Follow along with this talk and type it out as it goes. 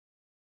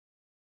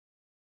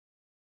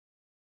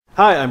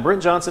Hi, I'm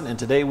Brent Johnson, and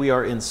today we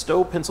are in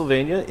Stowe,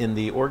 Pennsylvania, in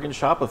the organ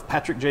shop of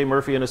Patrick J.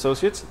 Murphy and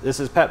Associates. This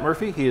is Pat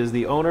Murphy. He is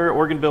the owner,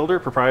 organ builder,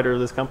 proprietor of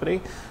this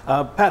company.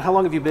 Pat, how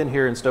long have you been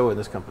here in Stowe in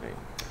this company?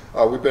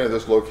 We've been at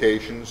this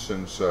location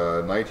since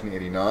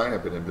 1989.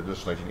 I've been in business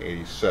since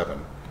 1987.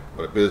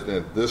 But I've been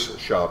at this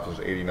shop since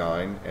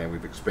 '89, and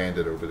we've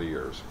expanded over the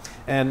years.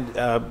 And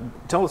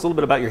tell us a little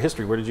bit about your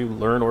history. Where did you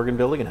learn organ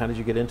building, and how did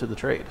you get into the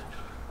trade?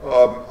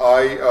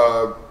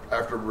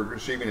 After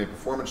receiving a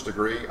performance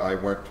degree, I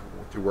went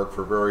to work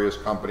for various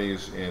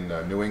companies in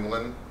New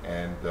England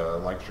and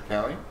Lancaster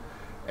County,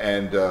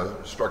 and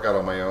struck out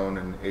on my own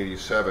in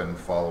 '87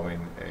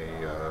 following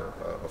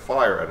a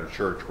fire at a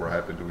church where I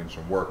had been doing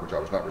some work which I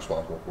was not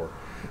responsible for,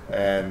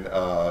 and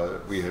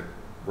we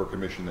were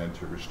commissioned then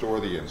to restore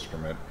the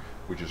instrument,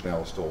 which is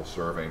now still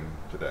serving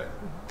today.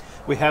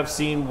 We have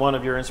seen one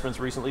of your instruments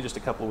recently, just a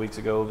couple of weeks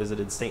ago,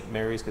 visited St.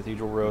 Mary's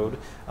Cathedral Road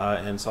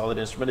and saw that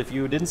instrument. If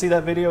you didn't see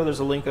that video,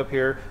 there's a link up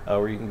here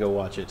where you can go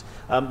watch it.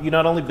 You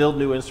not only build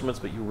new instruments,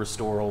 but you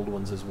restore old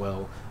ones as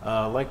well.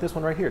 Like this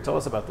one right here. Tell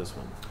us about this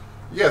one.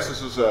 Yes,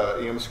 this is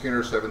E.M.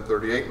 Skinner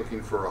 738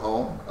 looking for a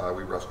home.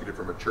 We rescued it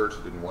from a church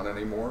that didn't want it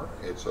anymore.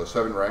 It's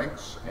 7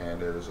 ranks,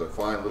 and it is a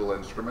fine little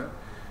instrument.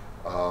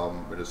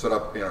 It is set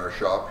up in our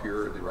shop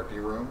here at the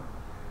erecting room,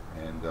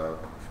 and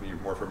if you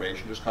need more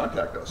information, just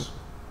contact us.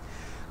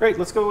 Great,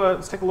 let's go,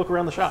 let's take a look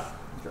around the shop.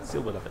 Okay. See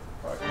a bit of it.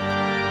 All right.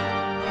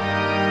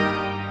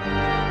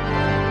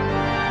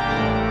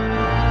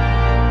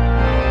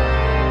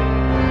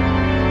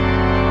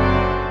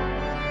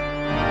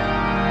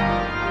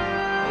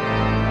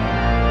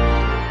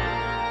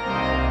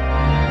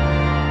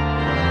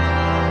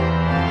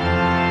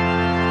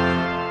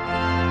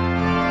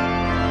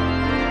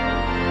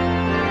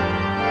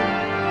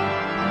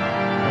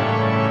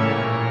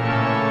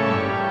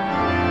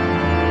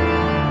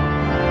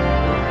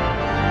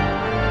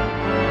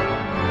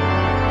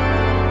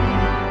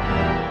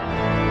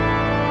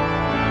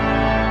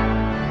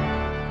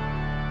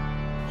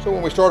 So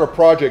when we start a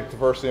project, the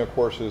first thing, of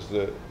course, is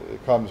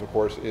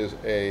is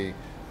a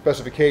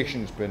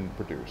specification's been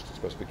produced. The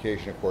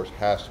specification, of course,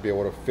 has to be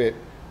able to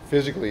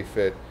physically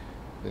fit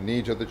the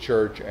needs of the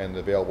church and the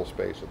available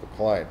space of the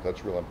client.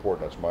 That's real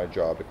important. That's my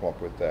job to come up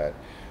with that.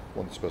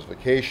 When the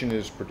specification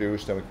is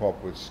produced, then we come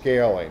up with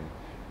scaling,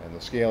 and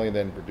the scaling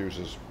then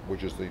produces,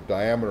 which is the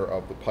diameter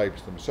of the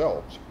pipes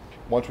themselves.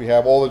 Once we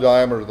have all the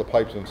diameter of the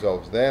pipes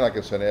themselves, then I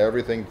can send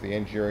everything to the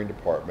engineering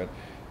department,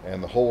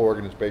 and the whole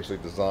organ is basically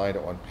designed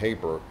on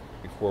paper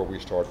before we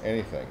start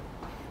anything.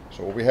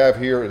 So what we have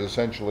here is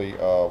essentially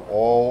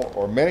all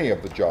or many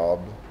of the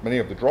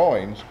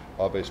drawings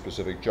of a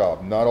specific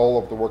job. Not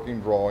all of the working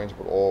drawings,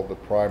 but all of the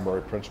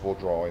primary principal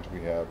drawings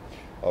we have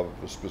of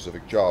the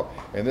specific job.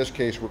 In this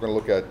case, we're going to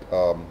look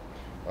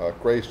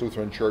at Grace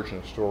Lutheran Church in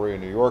Astoria,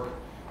 New York,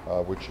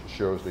 which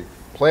shows the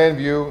plan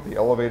view, the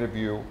elevated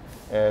view,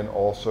 and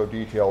also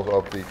details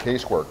of the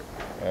casework.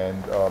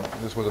 And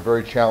this was a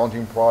very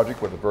challenging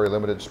project with a very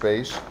limited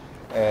space,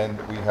 and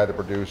we had to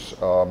produce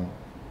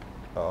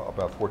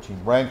about 14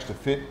 ranks to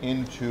fit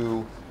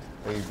into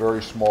a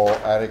very small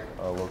attic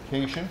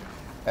location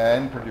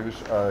and produce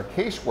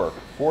casework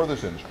for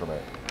this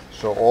instrument.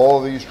 So all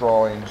of these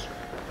drawings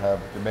have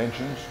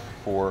dimensions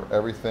for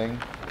everything,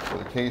 for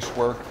the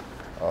casework,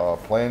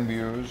 plan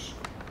views,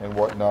 and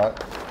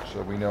whatnot,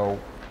 so we know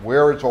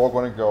where it's all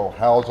going to go,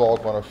 how it's all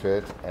going to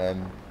fit,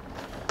 and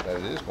that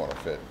it is going to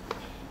fit.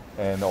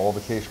 And all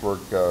the casework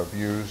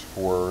views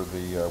for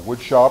the wood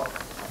shop.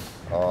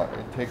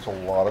 It takes a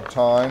lot of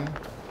time,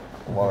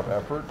 a lot of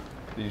effort.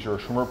 These are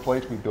swimmer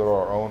plates. We build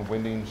our own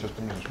winding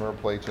systems and swimmer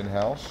plates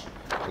in-house.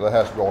 So that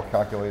has to be all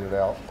calculated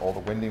out, all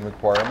the winding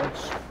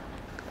requirements.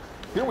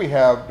 Here we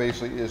have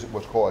basically is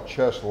what's called a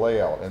chest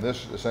layout. And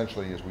this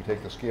essentially is we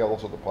take the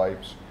scales of the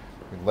pipes,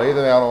 we lay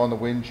them out on the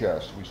wind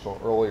chest. We saw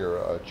earlier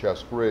a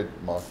chest grid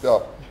mocked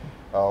up.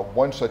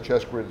 Once that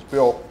chest grid is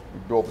built, we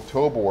build the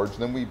toe boards,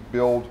 then we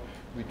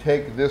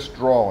take this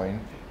drawing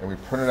and we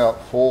print it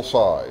out full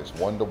size,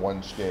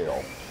 1-to-1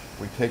 scale.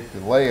 We take the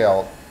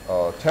layout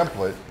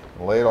template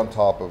and lay it on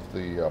top of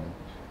the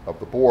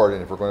board,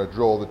 and if we're going to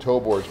drill the toe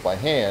boards by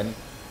hand,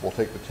 we'll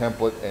take the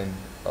template and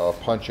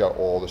punch out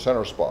all the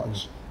center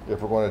spots.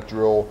 If we're going to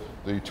drill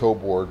the toe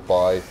board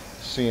by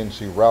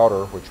CNC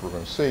router, which we're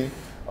going to see,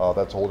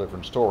 that's a whole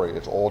different story.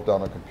 It's all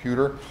done on a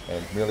computer,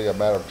 and it's merely a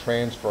matter of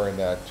transferring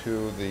that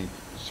to the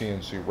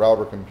CNC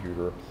router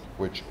computer,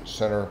 which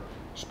center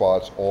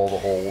spots all the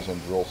holes and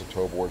drills the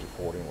toe boards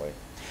accordingly.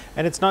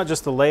 And it's not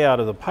just the layout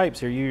of the pipes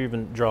here, you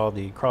even draw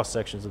the cross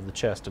sections of the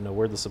chest to know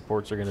where the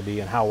supports are going to be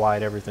and how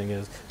wide everything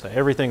is. So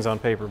everything's on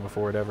paper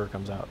before it ever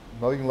comes out.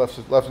 Nothing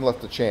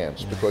left to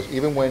chance, because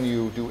even when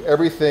you do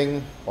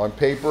everything on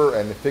paper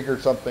and figure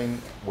something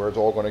where it's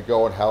all going to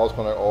go and how it's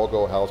going to all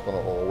go, how it's going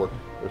to all work,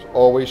 there's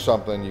always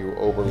something you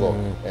overlook,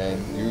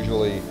 and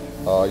usually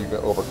you can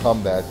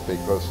overcome that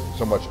because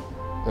so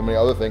many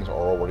other things are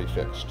already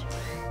fixed.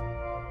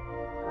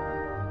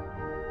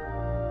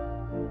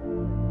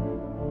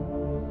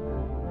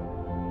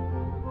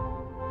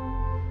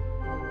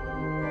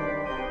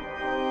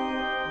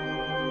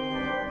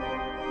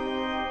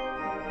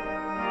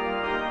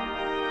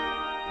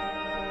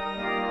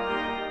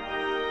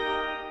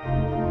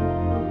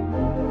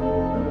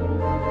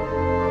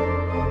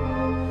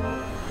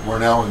 We're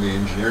now in the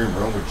engineering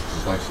room, which is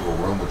this nice little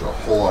room, which a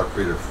whole lot of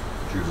creative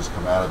juices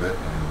come out of it,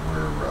 and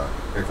we're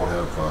grateful to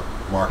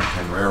have Mark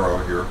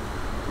Tenrero here,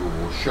 who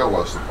will show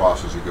us the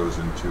process it goes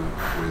into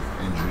with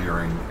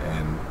engineering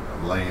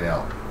and laying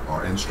out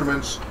our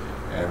instruments,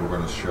 and we're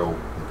going to show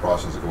the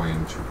process of going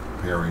into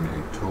preparing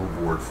a tow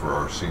board for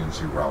our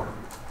CNC router.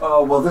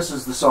 Well, this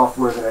is the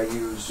software that I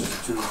use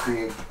to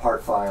create the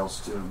part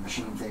files to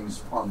machine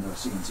things on the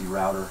CNC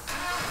router.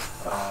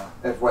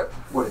 And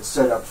what it's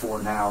set up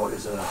for now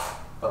is a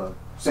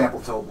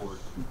sample tow board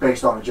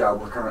based on a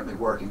job we're currently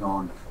working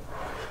on.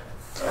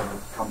 And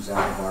it comes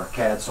out of our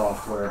CAD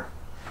software.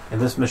 And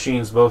this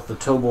machine's both the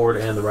tow board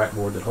and the rack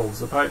board that holds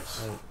the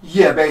pipes?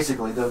 Yeah,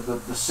 basically. The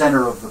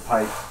center of the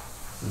pipe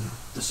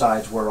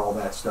decides where all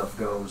that stuff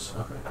goes.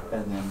 Okay.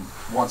 And then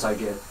once I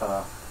get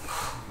a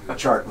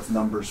chart with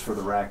numbers for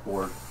the rack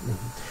board,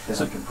 then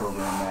I can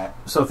program that.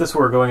 So if this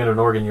were going in an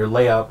organ, your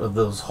layout of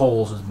those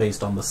holes is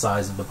based on the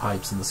size of the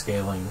pipes and the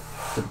scaling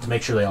to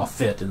make sure they all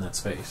fit in that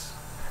space?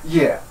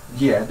 Yeah,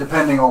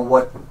 depending on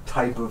what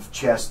type of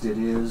chest it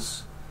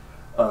is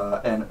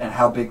and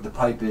how big the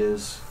pipe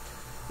is.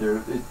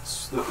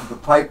 The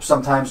pipe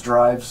sometimes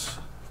drives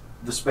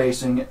the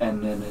spacing,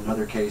 and then in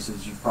other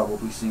cases you've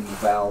probably seen the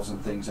valves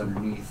and things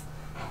underneath.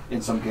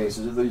 In some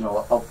cases,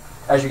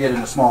 as you get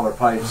into smaller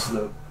pipes,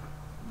 the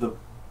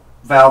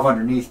valve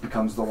underneath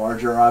becomes the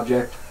larger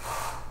object,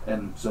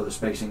 and so the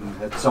spacing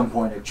at some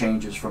point it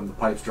changes from the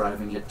pipes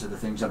driving it to the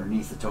things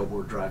underneath the tow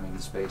board driving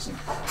the spacing.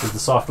 Does the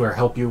software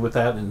help you with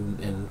that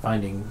in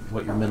finding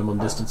what your minimum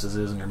distances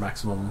is and your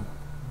maximum?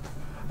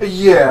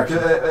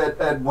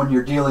 Yeah, when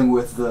you're dealing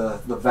with the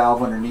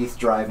valve underneath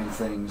driving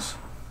things,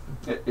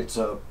 it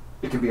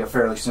can be a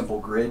fairly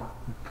simple grid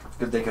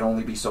because they can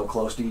only be so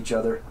close to each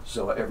other,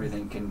 so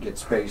everything can get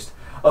spaced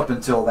up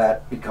until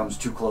that becomes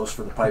too close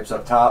for the pipes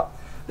up top.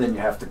 Then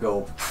you have to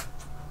go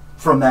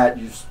from that,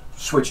 you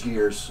switch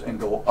gears and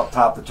go up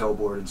top the tow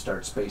board and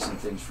start spacing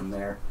things from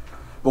there.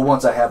 But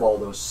once I have all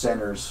those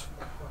centers,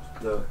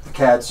 the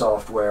CAD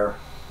software,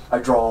 I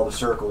draw all the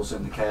circles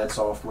in the CAD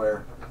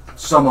software.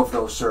 Some of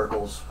those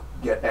circles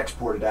get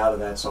exported out of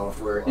that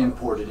software,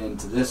 imported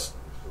into this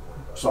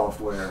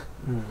software,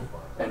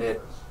 and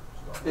it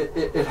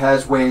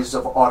has ways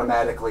of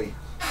automatically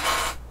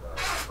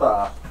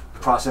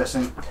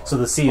processing. So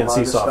the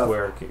CNC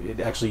software, it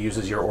actually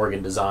uses your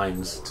organ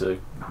designs to,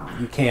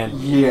 you can.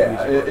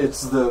 Yeah,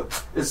 it's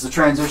the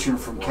transition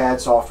from CAD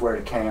software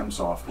to CAM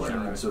software.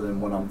 Sure. So then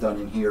when I'm done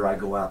in here, I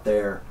go out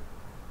there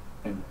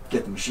and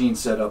get the machine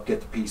set up, get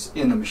the piece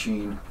in the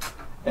machine,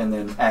 and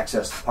then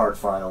access the part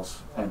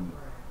files and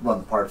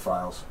run the part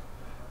files,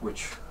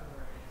 which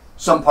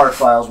some part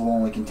files will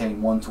only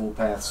contain one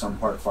toolpath, some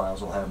part files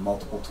will have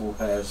multiple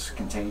toolpaths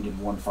contained in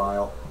one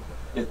file.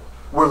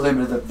 We're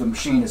limited. The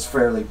machine is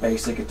fairly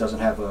basic. It doesn't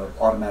have an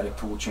automatic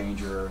tool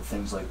changer or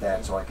things like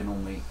that, so I can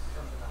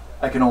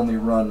only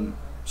run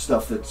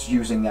stuff that's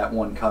using that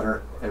one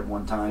cutter at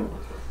one time.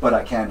 But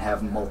I can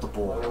have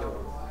multiple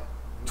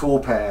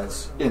tool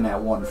paths in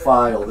that one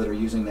file that are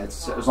using that.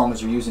 As long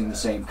as you're using the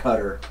same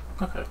cutter,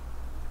 okay,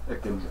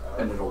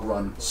 and it'll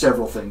run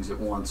several things at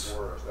once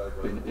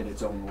in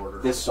its own order.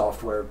 This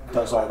software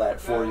does all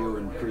that for you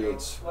and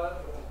creates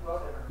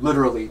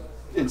literally,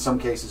 in some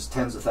cases,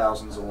 tens of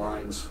thousands of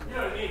lines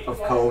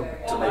of code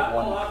to make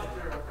one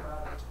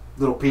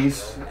little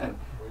piece, and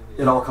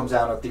it all comes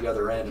out at the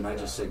other end, and I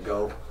just say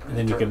go, and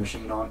then turn the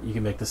machine on. You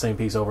can make the same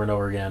piece over and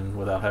over again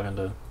without having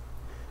to.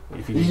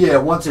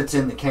 Once it's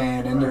in the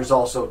can, and there's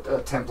also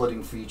a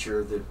templating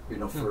feature that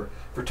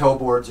for tow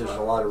boards, there's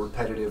a lot of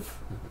repetitive.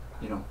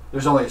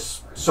 There's only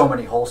so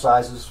many hole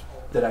sizes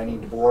that I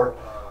need to bore,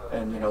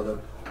 and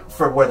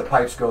for where the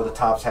pipes go, the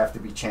tops have to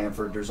be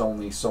chamfered. There's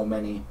only so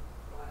many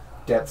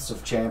depths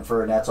of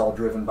chamfer, and that's all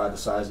driven by the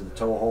size of the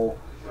tow hole.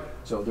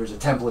 So there's a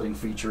templating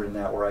feature in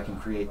that where I can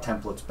create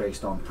templates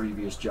based on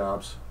previous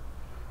jobs,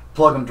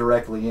 plug them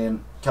directly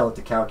in, tell it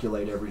to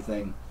calculate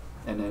everything,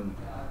 and then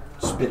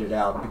spit it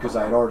out. Because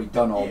I had already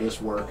done all this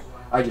work,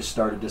 I just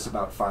started this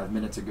about 5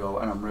 minutes ago,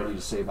 and I'm ready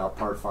to save out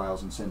part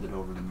files and send it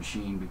over to the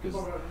machine because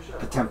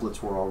the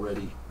templates were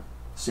already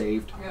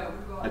saved.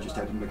 I just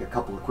had to make a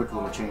couple of quick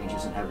little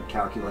changes and have it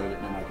calculate it,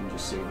 and then I can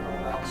just save it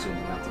all out and send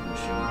it out to the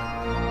machine.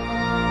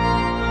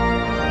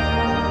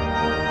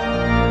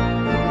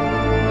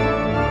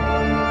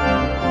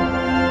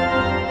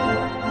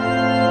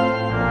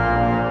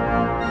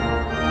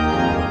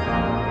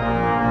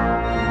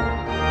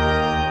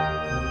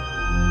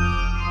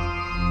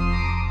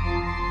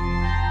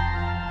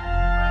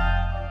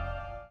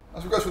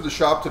 As we go through the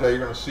shop today, you're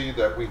going to see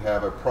that we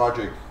have a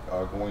project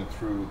going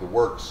through the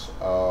works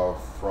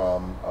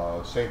from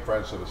St.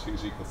 Francis of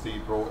Assisi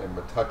Cathedral in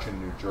Metuchen,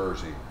 New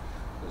Jersey.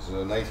 This is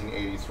a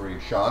 1983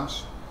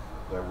 sconce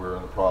that we're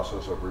in the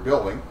process of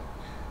rebuilding.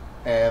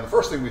 And the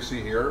first thing we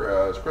see here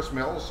is Chris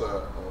Mills,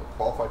 a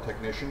qualified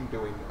technician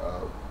doing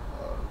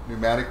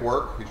pneumatic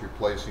work. He's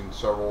replacing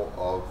several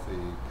of the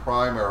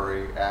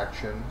primary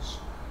actions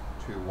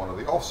to one of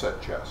the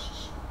offset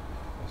chests.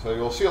 So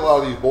you'll see a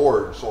lot of these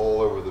boards all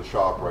over the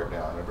shop right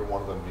now, and every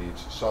one of them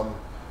needs some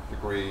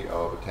degree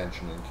of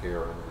attention and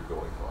care in the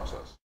rebuilding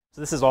process. So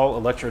this is all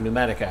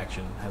electro-pneumatic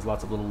action. It has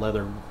lots of little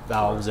leather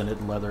valves in it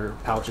and leather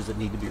pouches that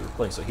need to be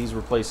replaced. So he's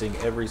replacing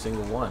every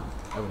single one,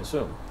 I would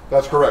assume.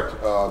 That's correct.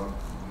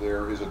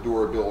 There is a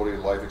durability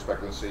and life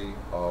expectancy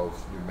of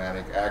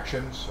pneumatic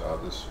actions.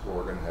 This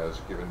organ has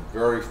given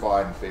very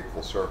fine and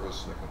faithful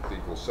service in a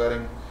cathedral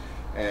setting.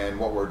 And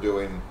what we're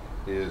doing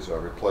is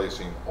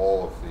replacing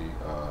all of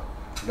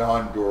the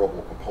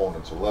non-durable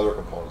components, the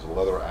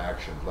leather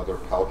actions, leather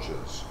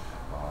pouches,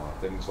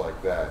 things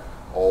like that.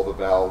 All the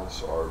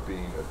valves are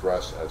being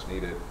addressed as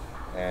needed,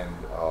 and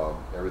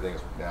everything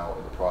is now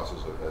in the process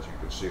of, as you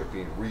can see, of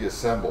being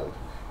reassembled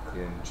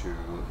into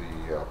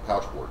the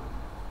pouch board.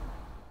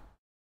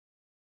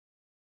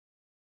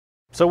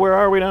 So where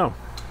are we now?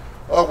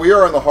 We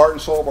are in the heart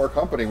and soul of our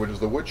company, which is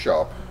the wood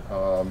shop.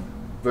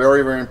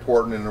 Very, very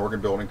important in an organ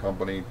building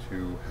company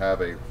to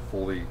have a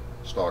fully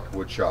stocked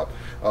wood shop.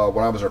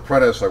 When I was an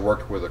apprentice, I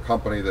worked with a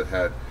company that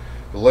had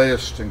the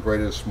latest and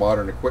greatest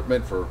modern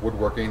equipment for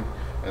woodworking,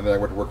 and then I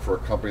went to work for a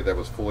company that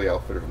was fully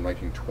outfitted from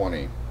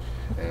 1920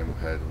 and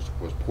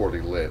was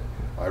poorly lit.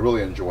 I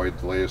really enjoyed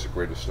the latest and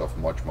greatest stuff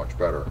much, much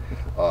better.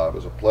 It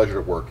was a pleasure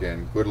to work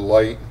in. Good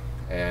light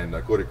and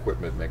good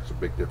equipment makes a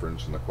big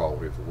difference in the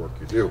quality of the work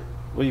you do.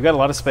 Well, you've got a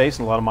lot of space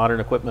and a lot of modern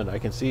equipment. I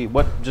can see.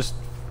 Just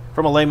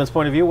from a layman's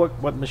point of view,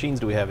 what machines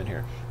do we have in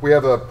here? We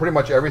have pretty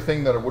much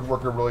everything that a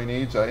woodworker really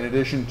needs. In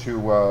addition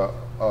to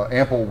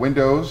ample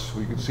windows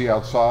we can see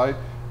outside,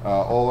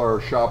 all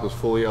our shop is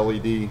fully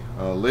LED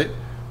lit,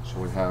 so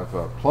we have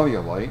plenty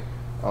of light.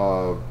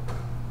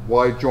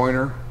 Wide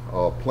joiner,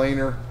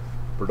 planer,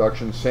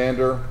 production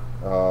sander,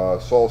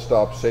 saw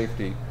stop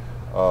safety,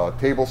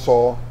 table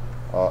saw,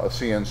 a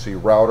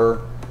CNC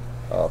router,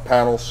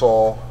 panel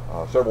saw,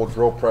 several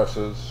drill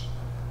presses,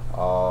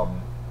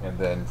 and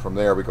then from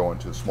there we go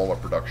into smaller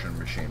production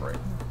machinery.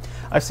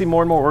 I see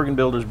more and more organ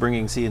builders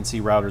bringing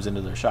CNC routers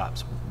into their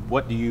shops.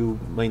 What do you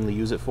mainly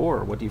use it for,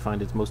 or what do you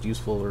find it's most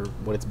useful, or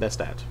what it's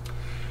best at?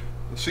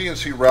 The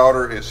CNC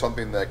router is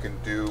something that can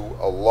do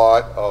a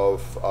lot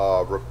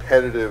of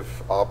repetitive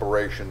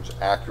operations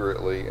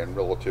accurately and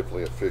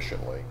relatively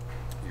efficiently.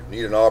 You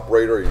need an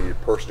operator, you need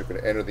a person who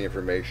can enter the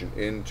information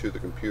into the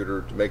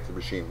computer to make the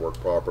machine work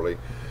properly.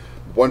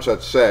 Once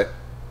that's set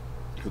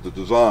to the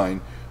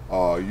design,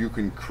 you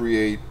can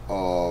create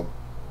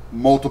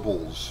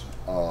multiples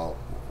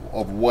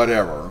of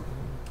whatever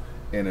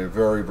in a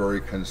very,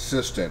 very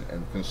consistent,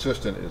 and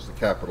consistent is the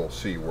capital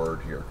C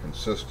word here,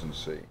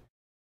 consistency.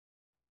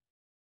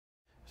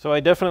 So I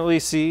definitely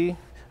see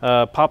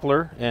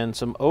poplar and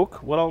some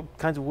oak. What all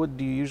kinds of wood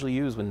do you usually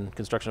use when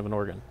construction of an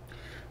organ?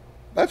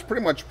 That's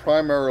pretty much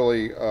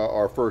primarily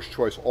our first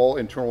choice. All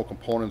internal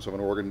components of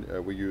an organ,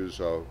 we use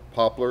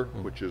poplar,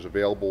 which is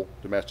available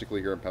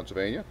domestically here in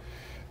Pennsylvania.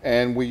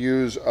 And we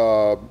use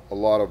a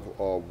lot of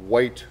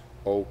white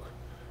oak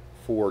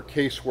for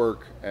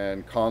casework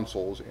and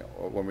consoles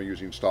when we're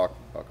using stock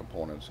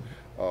components.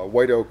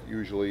 White oak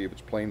usually, if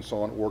it's plain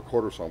sawn or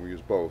quarter sawn, we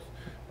use both.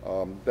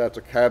 That's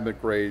a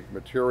cabinet grade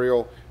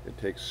material. It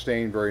takes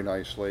stain very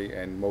nicely,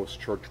 and most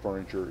church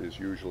furniture is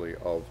usually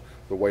of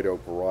the white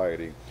oak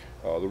variety.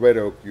 The red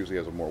oak usually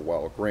has a more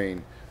wild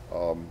grain,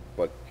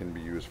 but can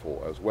be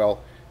useful as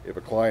well. If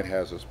a client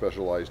has a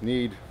specialized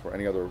need for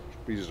any other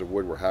species of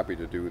wood, we're happy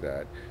to do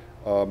that.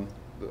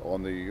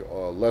 On the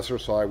lesser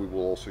side, we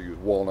will also use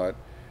walnut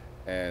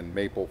and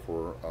maple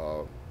for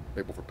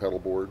pedal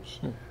boards.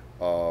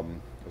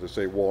 As I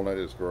say, walnut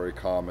is very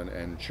common,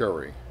 and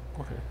cherry.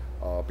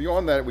 Okay.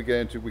 Beyond that, we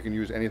can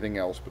use anything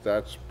else, but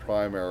that's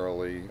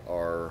primarily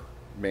our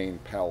main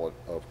palette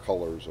of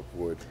colors of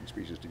wood and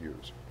species to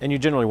use. And you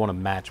generally want to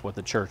match what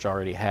the church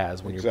already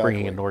has when you're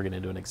bringing an organ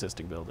into an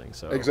existing building.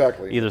 So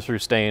exactly, either through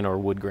stain or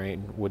wood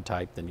grain, wood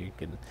type, then you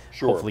can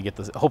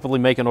hopefully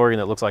make an organ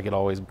that looks like it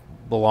always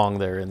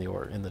belonged there in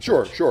the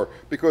church. Sure.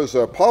 Because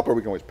poplar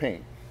we can always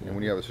paint, and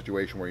when you have a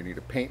situation where you need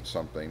to paint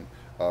something,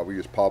 we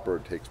use poplar.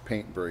 It takes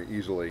paint very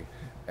easily,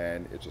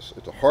 and it's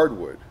a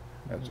hardwood.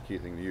 That's the key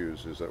thing to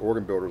use. Is that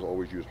organ builders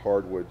always use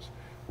hardwoods,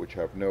 which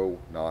have no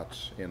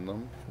knots in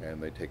them,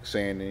 and they take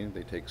sanding,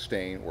 they take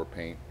stain or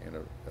paint in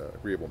an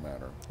agreeable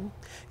manner.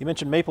 You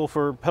mentioned maple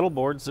for pedal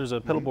boards. There's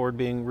a pedal board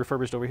being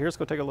refurbished over here. Let's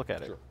go take a look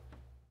at it.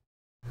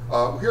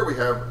 Sure. Here we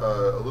have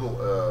a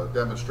little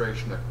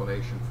demonstration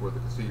explanation for the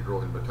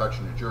cathedral in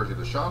Metuchen, New Jersey,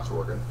 the Schanz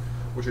organ,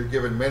 which had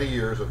given many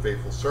years of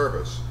faithful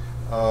service.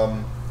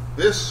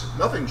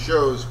 Nothing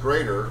shows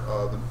greater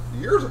the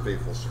years of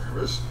faithful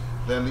service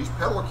than these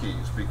pedal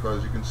keys,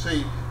 because you can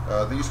see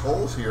these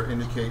holes here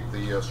indicate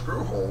the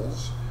screw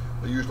holes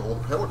they used to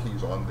hold the pedal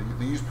keys on.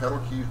 These pedal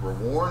keys were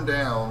worn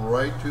down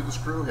right to the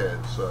screw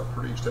heads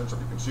pretty extensive.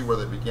 You can see where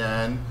they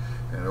began,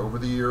 and over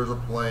the years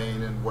of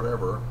playing and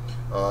whatever,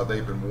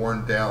 they've been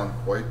worn down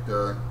quite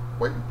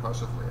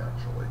impressively,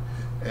 actually.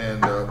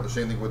 And the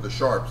same thing with the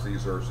sharps.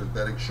 These are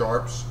synthetic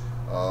sharps,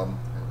 a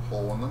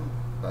hole in them.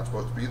 Not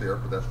supposed to be there,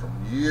 but that's from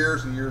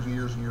years and years and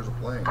years and years of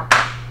playing,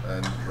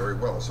 and very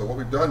well. So what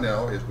we've done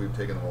now is we've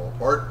taken them all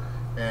apart,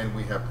 and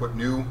we have put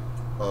new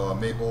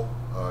maple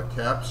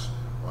caps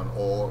on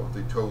all of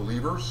the toe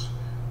levers.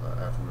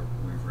 after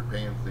we've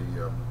repainted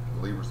the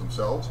levers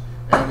themselves,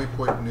 and we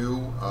put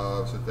new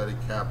synthetic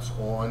caps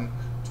on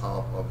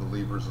top of the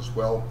levers as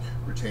well,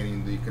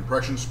 retaining the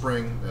compression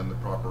spring and the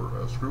proper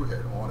screw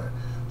head on it.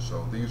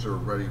 So these are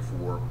ready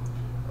for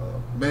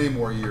many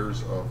more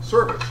years of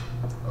service.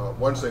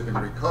 Once they've been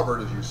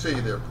recovered, as you see,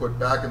 they're put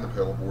back in the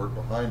pedal board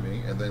behind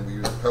me, and then we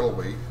use pedal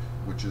weight,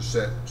 which is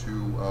set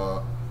to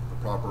the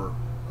proper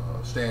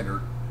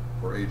standard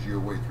for AGO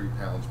weight, 3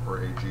 pounds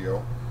per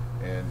AGO.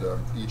 And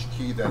each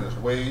key then is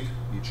weighed,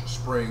 each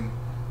spring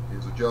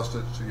is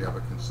adjusted, so you have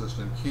a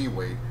consistent key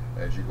weight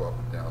as you go up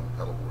and down the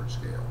pedal board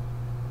scale.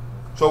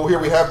 So here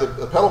we have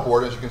the pedal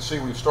board. As you can see,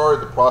 we've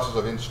started the process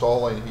of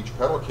installing each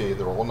pedal key.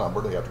 They're all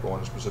numbered. They have to go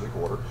in a specific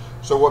order.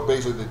 So what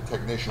basically the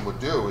technician would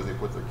do is they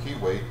put their key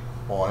weight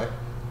on it,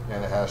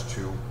 and it has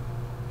to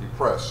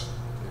depress.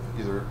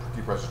 If either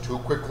depresses too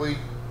quickly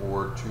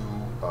or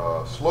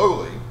too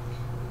slowly,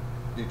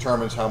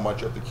 determines how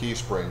much of the key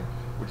spring,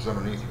 which is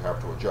underneath, you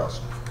have to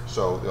adjust.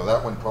 So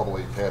that one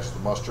probably passed the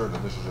muster, and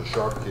then this is a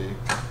sharp key,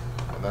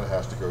 and then it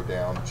has to go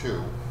down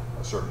to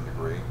a certain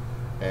degree.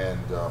 And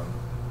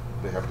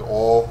they have to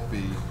all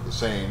be the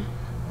same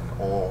and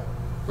all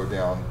go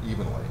down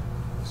evenly,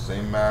 the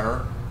same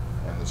manner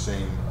and the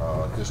same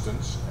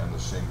distance and the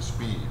same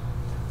speed.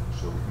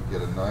 So we can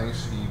get a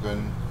nice,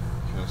 even,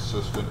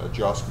 consistent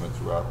adjustment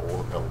throughout all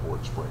the pedal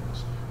board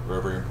springs.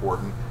 Very, very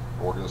important.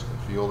 Organists can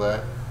feel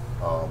that,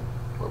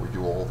 but we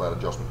do all that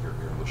adjustment here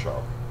in the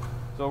shop.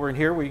 So over in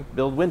here we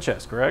build wind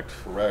chests, correct?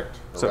 Correct.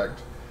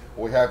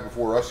 What we have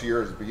before us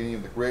here is the beginning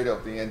of the grade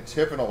of the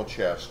antiphonal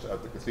chest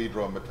of the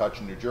Cathedral in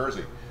Metuchen, New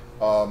Jersey.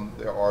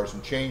 There are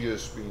some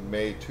changes being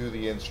made to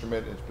the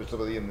instrument, and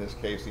specifically in this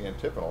case the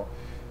antiphonal,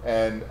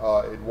 and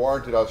it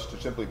warranted us to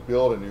simply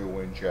build a new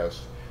wind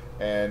chest,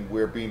 and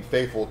we're being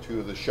faithful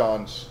to the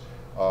Chance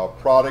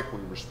product. We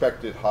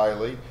respect it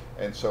highly,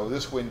 and so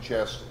this wind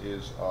chest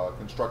is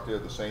constructed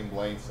at the same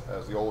length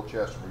as the old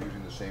chest. We're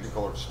using the same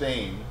colored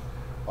stain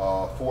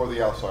for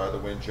the outside of the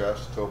wind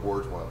chest. The toe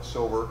boards will have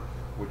silver,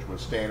 which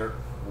was standard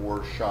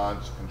for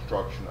Chance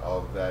construction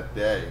of that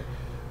day.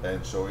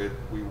 And so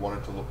we want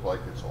it to look like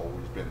it's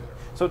always been there.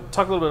 So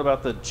talk a little bit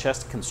about the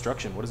chest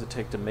construction. What does it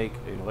take to make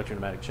an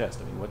electro-pneumatic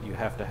chest? I mean, what do you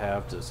have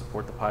to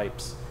support the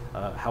pipes?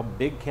 How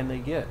big can they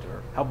get?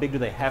 Or how big do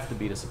they have to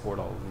be to support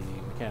all of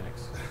the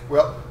mechanics?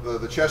 Well,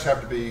 the chests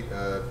have to be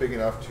big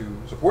enough to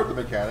support the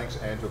mechanics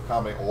and to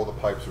accommodate all the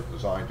pipes that are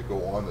designed to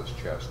go on this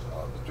chest.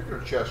 This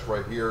particular chest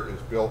right here is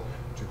built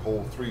to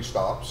hold 3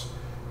 stops,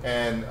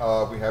 and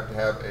we have to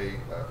have a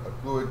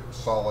good,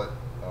 solid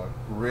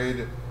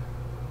grid,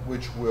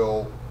 which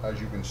will,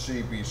 as you can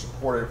see, be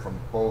supported from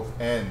both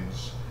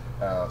ends,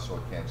 so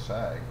it can't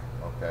sag,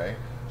 okay?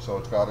 So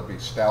it's got to be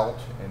stout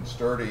and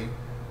sturdy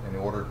in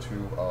order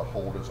to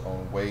hold its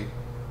own weight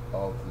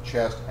of the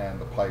chest and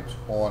the pipes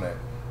on it.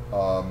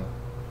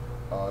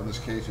 In this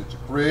case, it's a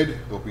grid.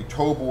 There'll be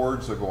toe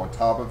boards that go on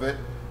top of it.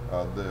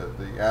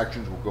 The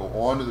actions will go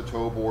onto the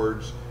toe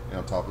boards, and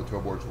on top of the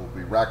toe boards will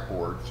be rack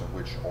boards, in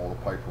which all the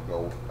pipe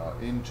will go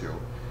into.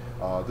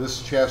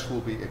 This chest will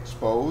be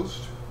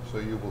exposed, so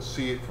you will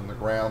see it from the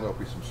ground. There'll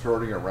be some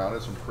skirting around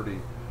it, some pretty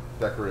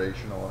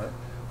decoration on it.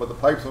 But the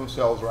pipes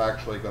themselves are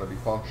actually going to be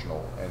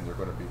functional, and they're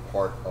going to be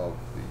part of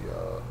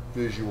the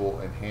visual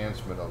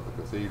enhancement of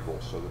the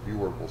cathedral, so the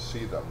viewer will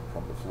see them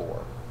from the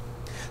floor.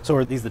 So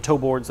are these the toe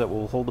boards that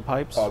will hold the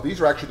pipes?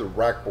 These are actually the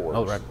rack boards.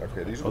 Oh, rack.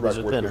 Okay, these are the rack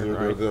boards.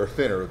 Thinner, right? They're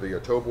thinner. The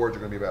toe boards are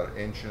going to be about 1.5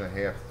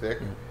 inches thick,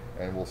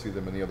 and we'll see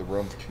them in the other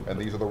room. And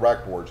these are the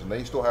rack boards, and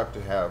they still have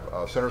to have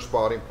center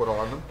spotting put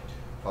on them.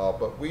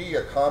 But we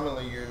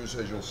commonly use,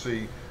 as you'll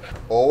see,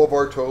 all of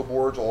our toe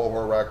boards, all of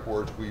our rack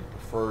boards, we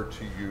prefer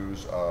to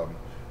use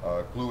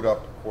glued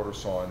up quarter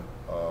sawn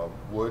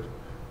wood,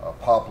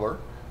 poplar.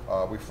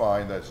 We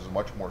find that this is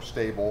much more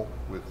stable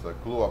with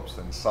glue ups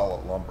than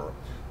solid lumber.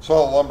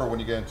 Solid lumber, when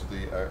you get into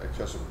the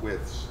excessive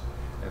widths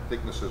and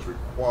thicknesses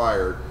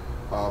required,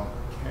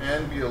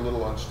 can be a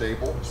little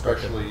unstable,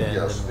 especially,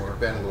 yes, they can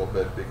bend a little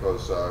bit,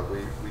 because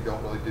we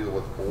don't really deal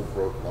with old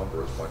growth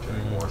lumber as much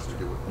anymore as we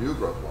do with new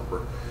growth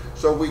lumber.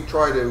 So we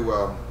try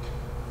to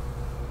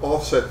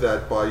offset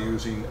that by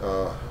using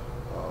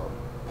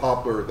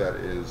poplar that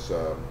is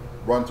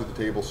run through the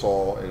table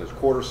saw and is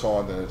quarter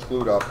sawn, then it's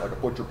glued up like a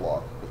butcher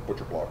block, because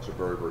butcher blocks are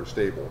very, very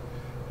stable.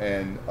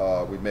 And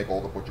we make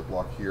all the butcher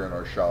block here in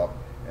our shop,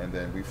 and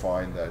then we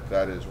find that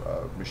that is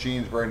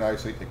machines very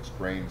nicely, takes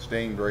grain,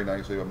 stain very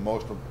nicely, but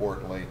most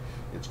importantly,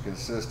 it's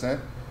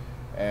consistent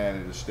and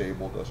it is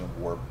stable, doesn't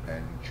warp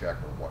and check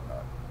or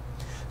whatnot.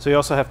 So you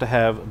also have to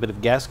have a bit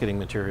of gasketing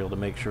material to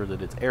make sure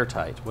that it's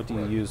airtight. What do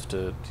you use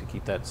to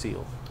keep that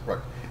sealed? Right.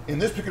 In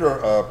this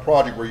particular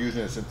project, we're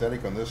using a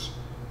synthetic on this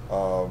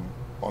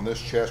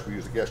chest. We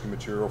use the gasketing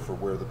material for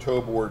where the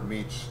toe board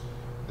meets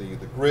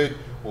the grid.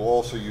 We'll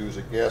also use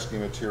a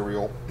gasketing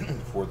material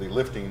for the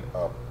lifting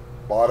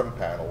bottom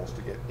panels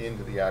to get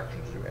into the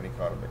action to do any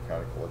kind of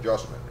mechanical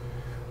adjustment.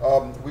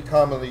 We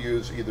commonly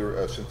use either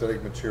a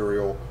synthetic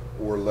material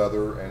or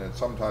leather, and then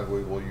sometimes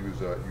we will use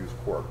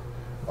cork.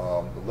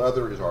 The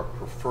leather is our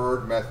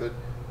preferred method.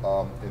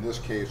 In this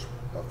case,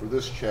 for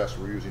this chest,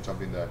 we're using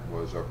something that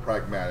was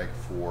pragmatic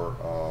for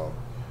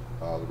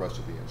the rest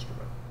of the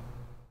instrument.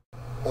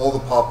 All the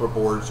poplar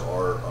boards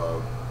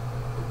are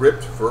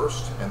ripped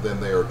first, and then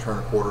they are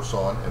turned quarter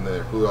sawn, and then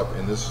they're glued up.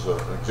 And this is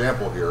an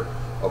example here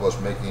of us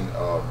making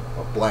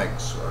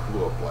blanks,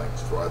 glue-up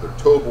blanks for either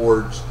toe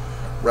boards,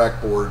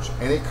 rack boards,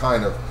 any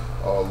kind of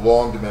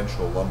long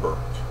dimensional lumber.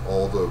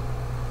 All the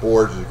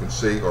boards, as you can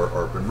see,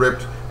 are been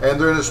ripped, and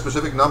they're in a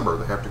specific number.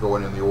 They have to go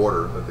in the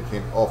order that they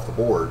came off the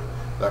board.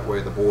 That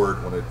way the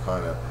board, when it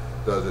kind of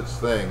does its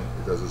thing,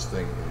 it does its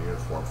thing in a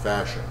uniform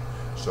fashion.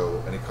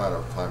 So any kind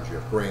of times you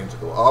have grains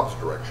that go opposite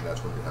direction,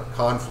 that's when you have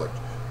conflict.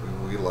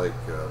 We like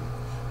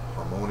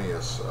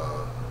harmonious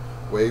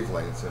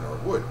wavelengths in our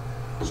wood.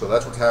 So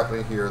that's what's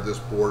happening here. This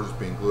board is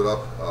being glued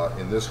up,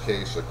 in this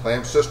case, a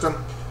clamp system.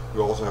 We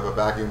also have a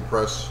vacuum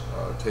press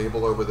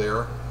table over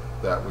there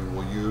that we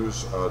will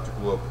use to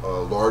glue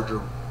up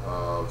larger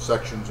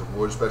sections of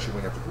wood, especially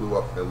when you have to glue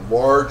up a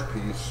large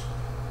piece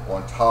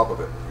on top of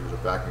it. We use a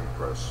vacuum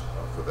press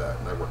for that,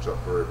 and that works out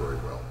very, very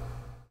well.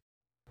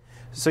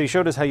 So you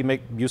showed us how you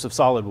make use of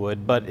solid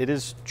wood, but it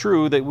is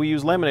true that we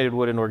use laminated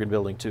wood in organ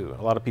building too.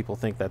 A lot of people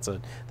think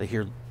they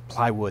hear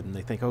plywood and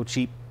they think, oh,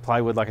 cheap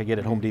plywood like I get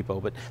at Home Depot,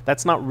 but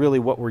that's not really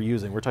what we're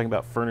using. We're talking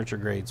about furniture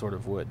grade sort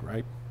of wood,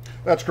 right?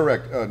 That's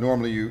correct.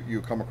 Normally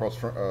you come across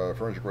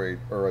furniture grade,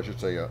 or I should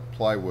say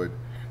plywood,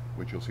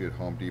 which you'll see at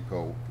Home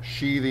Depot.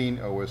 Sheathing,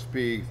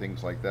 OSB,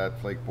 things like that,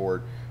 flake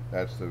board,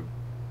 that's the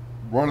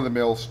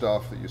run-of-the-mill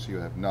stuff that you see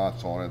that have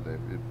knots on it.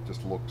 It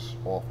just looks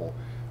awful.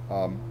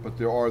 But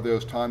there are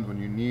those times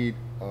when you need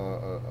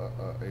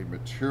a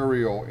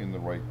material in the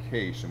right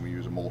case, and we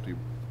use a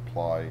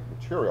multi-ply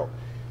material.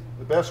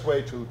 The best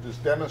way to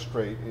just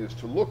demonstrate is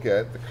to look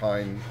at the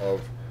kind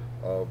of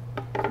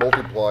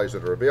multi-plies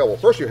that are available.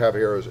 First you have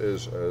here is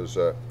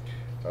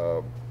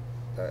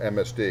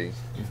MSD,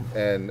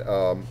 and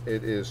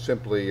it is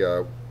simply,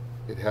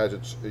 it has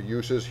its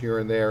uses here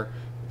and there,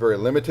 very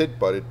limited,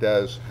 but it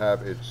does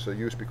have its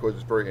use because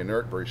it's very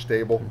inert, very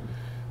stable.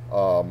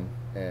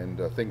 And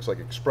things like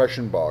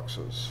expression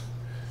boxes,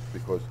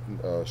 because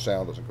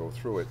sound doesn't go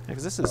through it.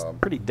 Because this is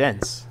pretty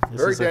dense.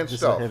 Very dense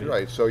stuff,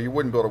 right. So you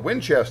wouldn't build a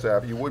wind chest out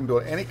of it, you wouldn't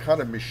build any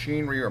kind of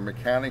machinery or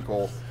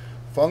mechanical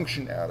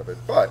function out of it,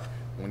 but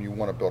when you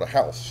want to build a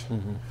house,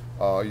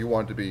 you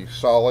want it to be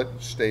solid,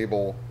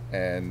 stable,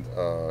 and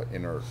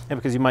inert. Yeah,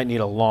 because you might need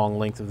a long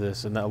length of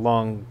this, and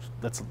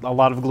that's a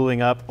lot of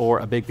gluing up, or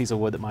a big piece of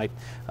wood that might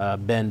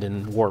bend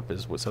and warp.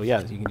 So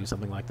yeah, you can use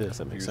something like this.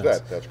 That makes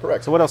sense. That's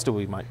correct. So what else do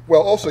we might?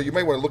 Well, also you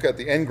may want to look at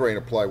the end grain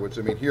of plywoods.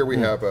 I mean, here we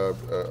have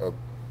a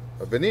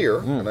veneer,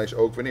 a nice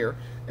oak veneer,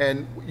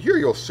 and here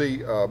you'll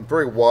see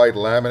very wide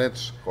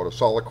laminates called a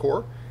solid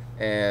core,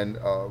 and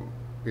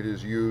it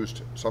is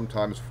used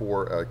sometimes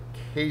for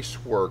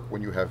casework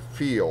when you have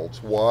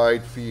fields,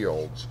 wide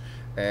fields,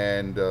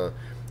 and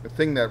the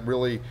thing that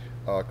really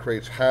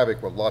creates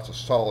havoc with lots of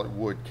solid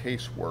wood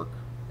casework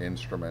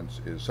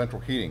instruments is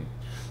central heating.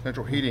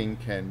 Central heating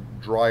can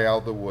dry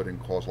out the wood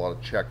and cause a lot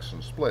of checks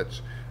and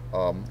splits.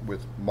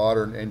 With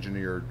modern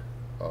engineered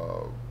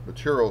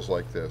materials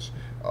like this,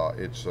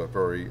 it's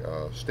very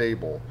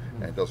stable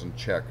and doesn't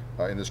check.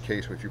 In this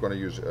case, if you're going to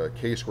use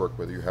casework,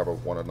 whether you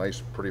want a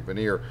nice pretty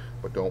veneer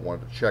but don't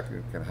want to check,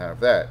 you can have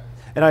that.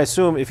 And I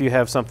assume if you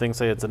have something,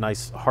 say it's a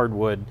nice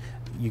hardwood,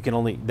 you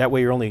can that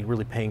way you're only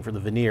really paying for the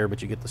veneer,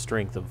 but you get the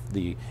strength of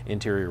the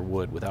interior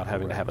wood without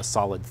having to have a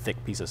solid,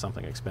 thick piece of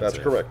something expensive.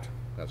 That's correct.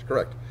 That's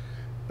correct.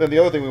 Then the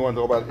other thing we want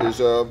to talk about is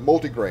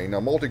multi-grain. Now,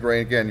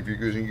 multi-grain, again, if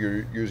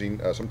you're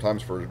using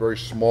sometimes for very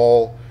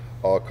small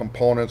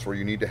components where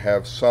you need to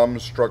have some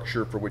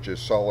structure for which a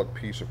solid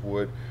piece of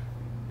wood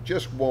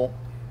just won't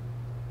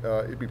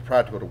it'd be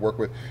practical to work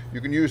with.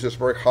 You can use this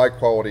very high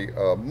quality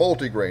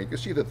multi-grain. You can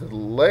see that the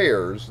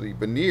layers, the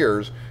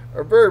veneers,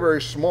 are very,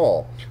 very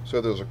small.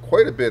 So there's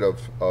quite a bit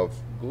of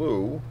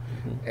glue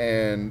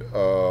and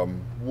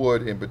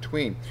wood in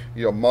between.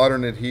 You know,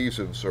 modern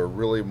adhesives are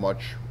really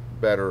much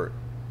better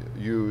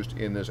used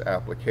in this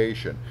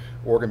application.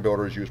 Organ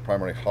builders use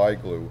primarily high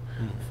glue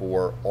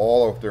for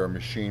all of their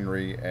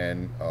machinery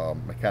and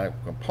mechanical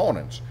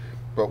components.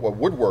 But what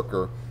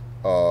woodworker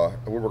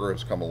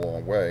has come a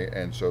long way,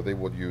 and so they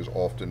would use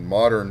often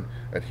modern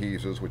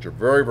adhesives, which are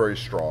very, very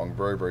strong,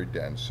 very, very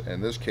dense.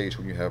 In this case,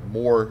 when you have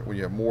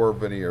more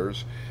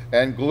veneers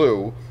and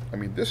glue, I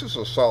mean, this is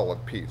a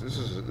solid piece. This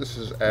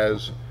is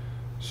as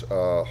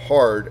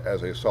hard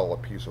as a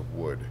solid piece of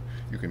wood.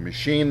 You can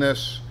machine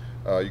this.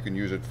 You can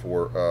use it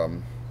for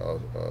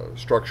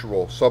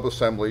structural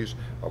sub-assemblies.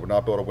 I would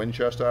not build a wind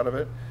chest out of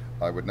it.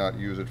 I would not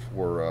use it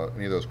for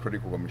any of those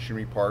critical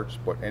machinery parts,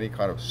 but any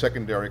kind of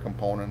secondary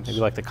components. Maybe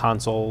like the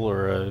console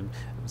or a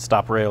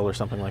stop rail or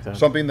something like that?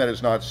 Something that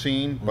is not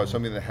seen, but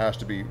something that has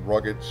to be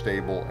rugged,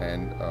 stable,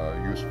 and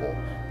useful.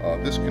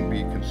 This can be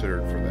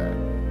considered for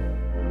that.